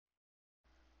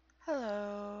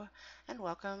Hello, and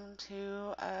welcome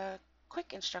to a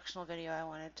quick instructional video I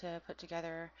wanted to put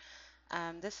together.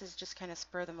 This is just kind of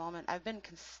spur of the moment. I've been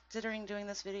considering doing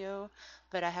this video,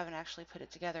 but I haven't actually put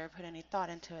it together, put any thought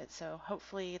into it, so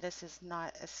hopefully this is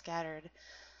not as scattered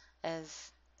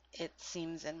as it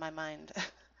seems in my mind.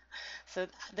 So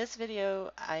this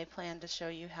video, I plan to show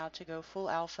you how to go full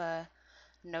alpha,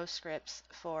 no scripts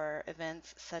for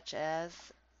events such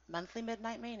as Monthly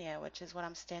Midnight Mania, which is what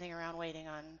I'm standing around waiting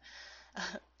on.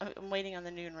 I'm waiting on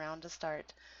the noon round to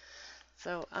start.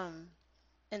 So,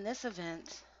 in this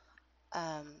event,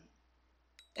 um,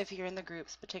 if you're in the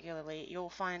groups particularly, you'll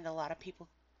find a lot of people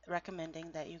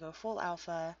recommending that you go full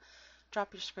alpha,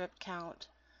 drop your script count.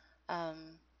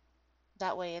 Um,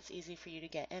 that way it's easy for you to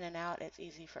get in and out. It's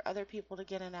easy for other people to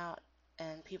get in and out,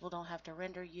 and people don't have to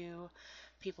render you.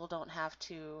 People don't have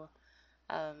to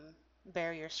um,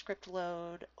 bear your script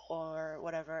load or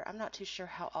whatever. I'm not too sure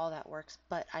how all that works,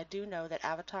 but I do know that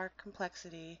avatar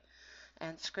complexity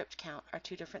and script count are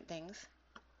two different things.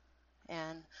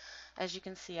 And as you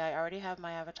can see, I already have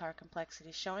my avatar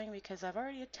complexity showing because I've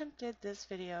already attempted this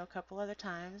video a couple other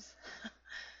times.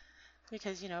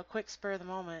 Because, quick spur of the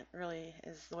moment really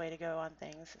is the way to go on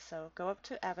things. So go up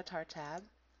to Avatar tab,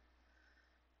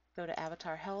 go to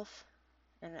Avatar Health,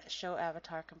 and show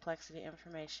Avatar Complexity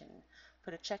Information.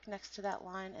 Put a check next to that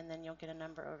line, and then you'll get a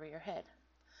number over your head.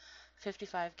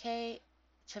 55K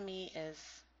to me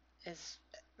is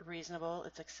reasonable.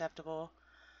 It's acceptable.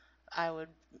 I would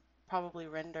probably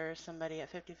render somebody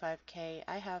at 55K.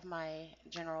 I have my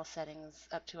general settings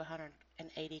up to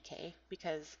 180K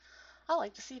because I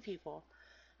like to see people.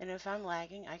 And if I'm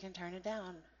lagging, I can turn it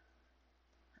down.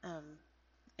 Um,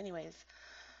 anyways,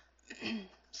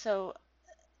 so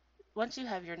once you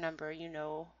have your number,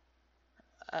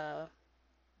 uh,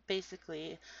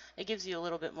 basically, it gives you a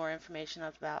little bit more information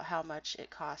about how much it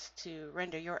costs to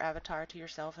render your avatar to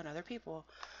yourself and other people.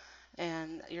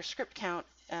 And your script count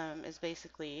is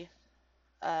basically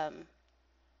um,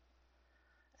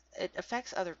 it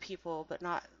affects other people, but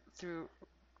not through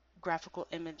graphical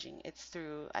imaging. It's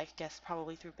through, I guess,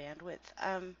 probably through bandwidth.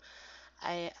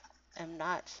 I am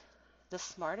not the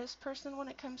smartest person when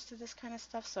it comes to this kind of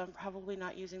stuff, so I'm probably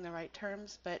not using the right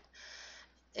terms, but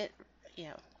it, you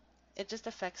know, it just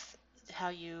affects how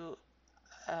you,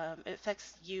 it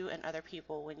affects you and other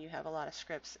people when you have a lot of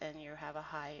scripts and you have a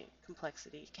high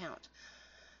complexity count.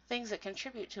 Things that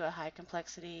contribute to a high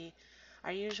complexity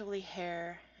are usually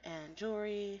hair and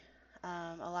jewelry.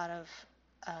 A lot of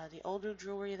the older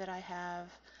jewelry that I have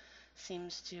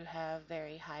seems to have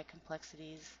very high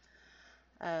complexities.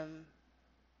 Um,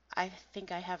 I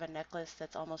think I have a necklace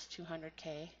that's almost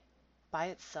 200K by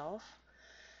itself.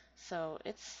 So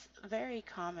it's very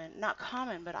common, not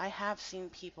common, but I have seen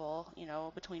people,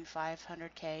 between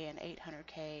 500K and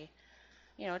 800K,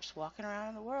 just walking around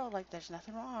in the world like there's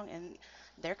nothing wrong. And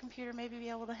their computer may be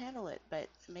able to handle it, but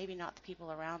maybe not the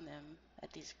people around them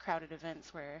at these crowded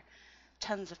events where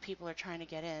tons of people are trying to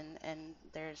get in, and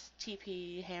there's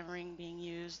TP hammering being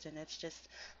used, and it's just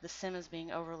the sim is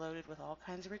being overloaded with all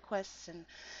kinds of requests. And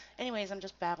anyways, I'm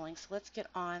just babbling, so let's get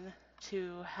on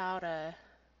to how to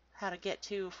get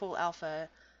to full alpha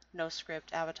no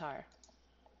script avatar.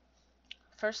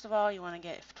 First of all, you want to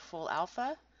get full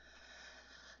alpha.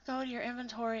 Go to your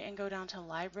inventory and go down to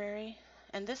library,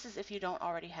 and this is if you don't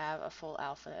already have a full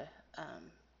alpha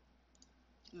um,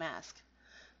 mask.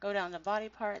 Go down to body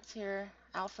parts here,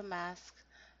 alpha mask,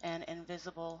 and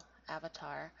invisible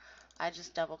avatar. I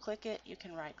just double click it. You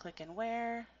can right click and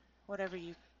wear, whatever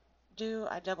you do.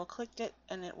 I double clicked it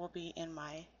and it will be in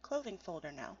my clothing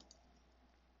folder now.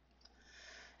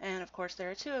 And of course there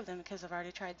are two of them because I've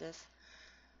already tried this.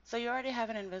 So you already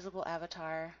have an invisible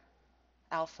avatar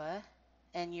alpha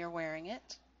and you're wearing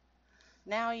it.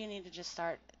 Now you need to just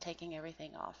start taking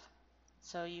everything off.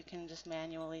 So you can just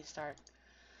manually start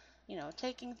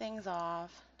taking things off,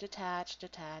 detach,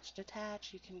 detach,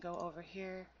 detach. You can go over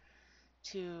here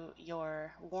to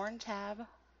your worn tab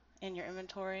in your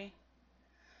inventory.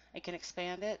 It can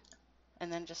expand it and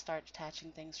then just start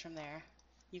detaching things from there.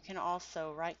 You can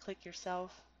also right click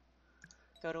yourself,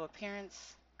 go to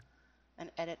appearance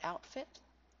and edit outfit,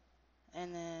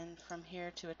 and then from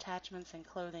here to attachments and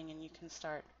clothing, and you can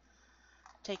start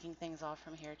taking things off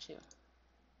from here too.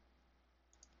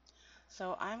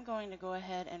 So I'm going to go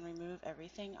ahead and remove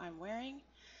everything I'm wearing,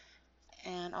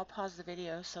 and I'll pause the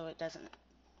video so it doesn't,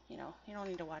 you don't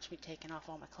need to watch me taking off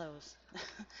all my clothes.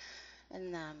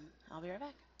 And I'll be right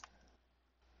back.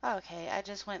 Okay, I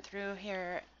just went through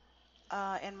here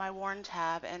in my worn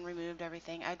tab and removed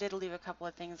everything. I did leave a couple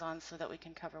of things on so that we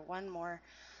can cover one more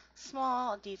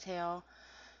small detail.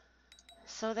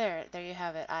 So there you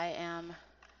have it. I am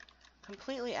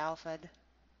completely alpha'd,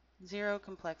 zero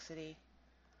complexity.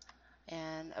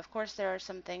 And of course, there are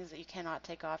some things that you cannot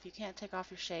take off. You can't take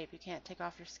off your shape. You can't take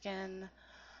off your skin.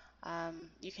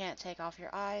 You can't take off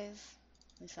your eyes.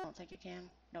 At least I don't think you can.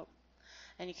 Nope.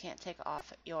 And you can't take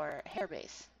off your hair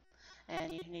base.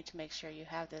 And you need to make sure you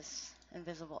have this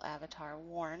invisible avatar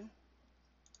worn.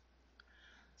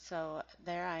 So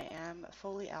there I am,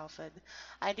 fully alpha'd.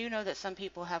 I do know that some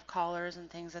people have collars and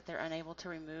things that they're unable to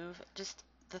remove. Just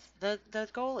the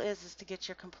goal is to get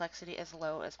your complexity as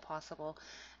low as possible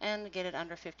and get it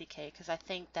under 50K, because I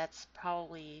think that's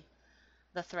probably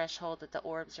the threshold that the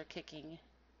orbs are kicking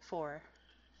for.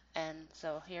 And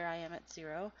so here I am at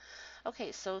 0.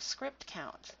 Okay, so script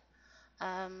count.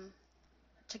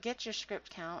 To get your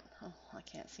script count, oh, I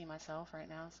can't see myself right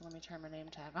now, so let me turn my name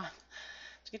tag on.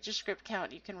 To get your script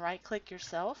count, you can right click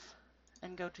yourself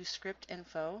and go to script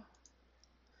info.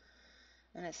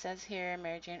 And it says here,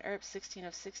 Mary Jane Earp, 16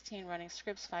 of 16, running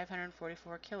scripts,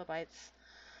 544 kilobytes,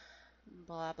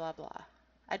 blah, blah, blah.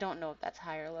 I don't know if that's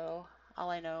high or low. All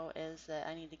I know is that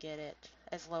I need to get it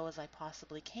as low as I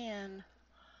possibly can.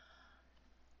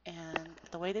 And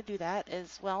the way to do that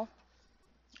is, well,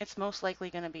 it's most likely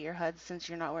going to be your HUD, since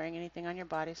you're not wearing anything on your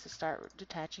body, so start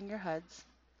detaching your HUDs.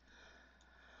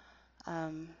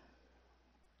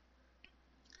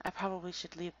 I probably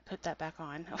should put that back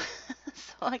on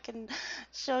so I can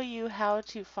show you how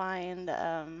to find,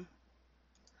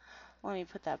 let me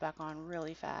put that back on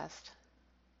really fast.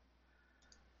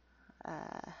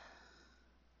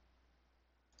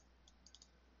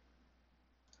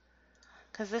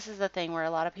 Because this is the thing where a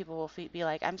lot of people will be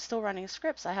like, I'm still running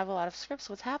scripts. I have a lot of scripts.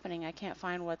 What's happening? I can't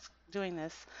find what's doing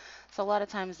this. So a lot of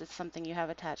times it's something you have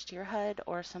attached to your HUD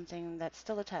or something that's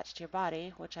still attached to your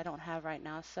body, which I don't have right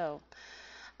now. So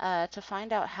to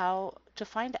find out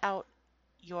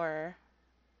your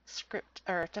script,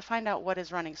 or to find out what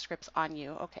is running scripts on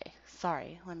you. Okay,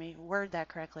 sorry, let me word that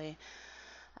correctly.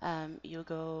 You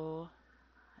go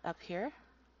up here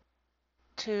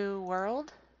to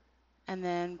world and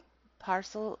then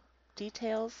parcel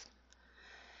details.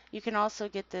 You can also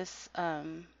get this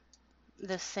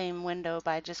this same window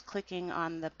by just clicking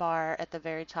on the bar at the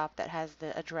very top that has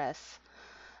the address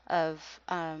of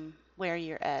where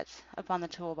you're at up on the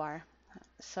toolbar.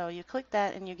 So you click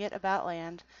that and you get About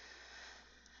Land.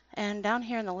 And down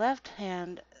here in the left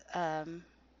hand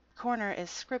corner is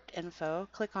Script Info.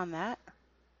 Click on that.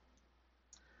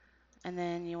 And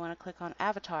then you want to click on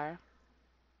Avatar.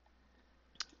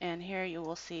 And here you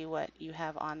will see what you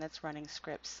have on that's running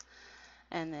scripts.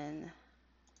 And then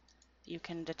you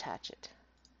can detach it.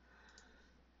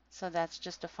 So that's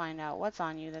just to find out what's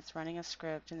on you that's running a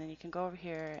script, and then you can go over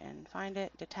here and find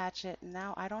it, detach it. And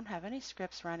now I don't have any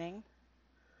scripts running.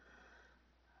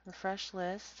 Refresh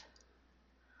list.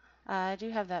 I do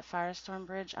have that Firestorm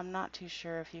bridge. I'm not too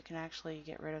sure if you can actually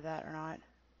get rid of that or not.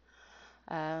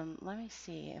 Let me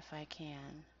see if I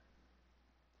can.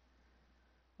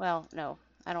 Well, no,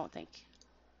 I don't think.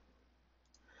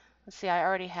 Let's see, I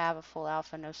already have a full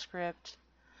alpha, no script.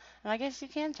 And I guess you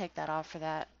can take that off for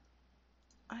that.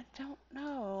 I don't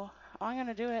know. I'm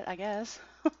gonna do it, I guess.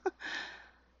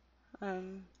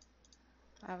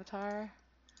 Avatar.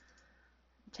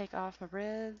 Take off my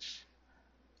bridge.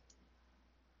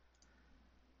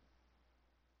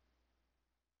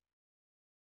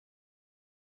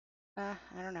 I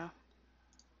don't know.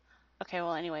 Okay,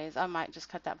 well, anyways, I might just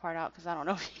cut that part out because I don't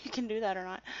know if you can do that or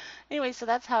not. Anyway, so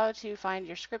that's how to find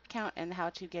your script count and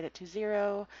how to get it to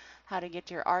 0, how to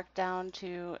get your arc down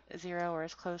to 0 or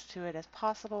as close to it as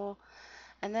possible.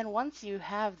 And then once you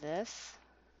have this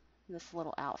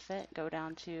little outfit, go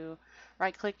down to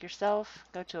right-click yourself,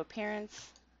 go to Appearance,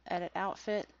 Edit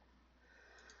Outfit,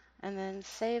 and then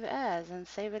Save As, and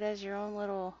save it as your own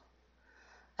little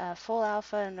full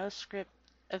alpha, no script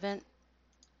event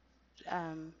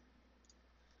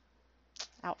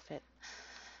outfit.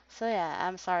 So yeah,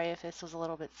 I'm sorry if this was a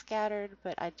little bit scattered,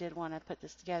 but I did want to put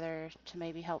this together to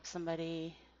maybe help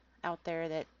somebody out there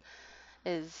that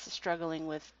is struggling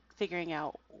with figuring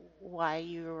out why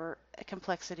your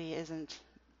complexity isn't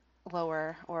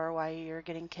lower or why you're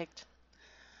getting kicked.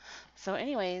 So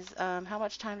anyways, how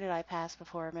much time did I pass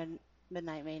before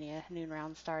Midnight Mania noon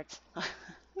round starts?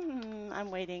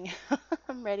 I'm waiting.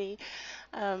 I'm ready.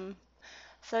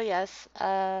 So yes,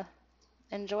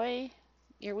 enjoy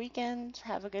your weekend.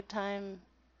 Have a good time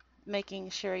making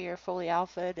sure you're fully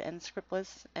alpha'd and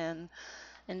scriptless, and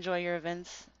enjoy your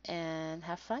events and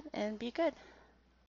have fun and be good.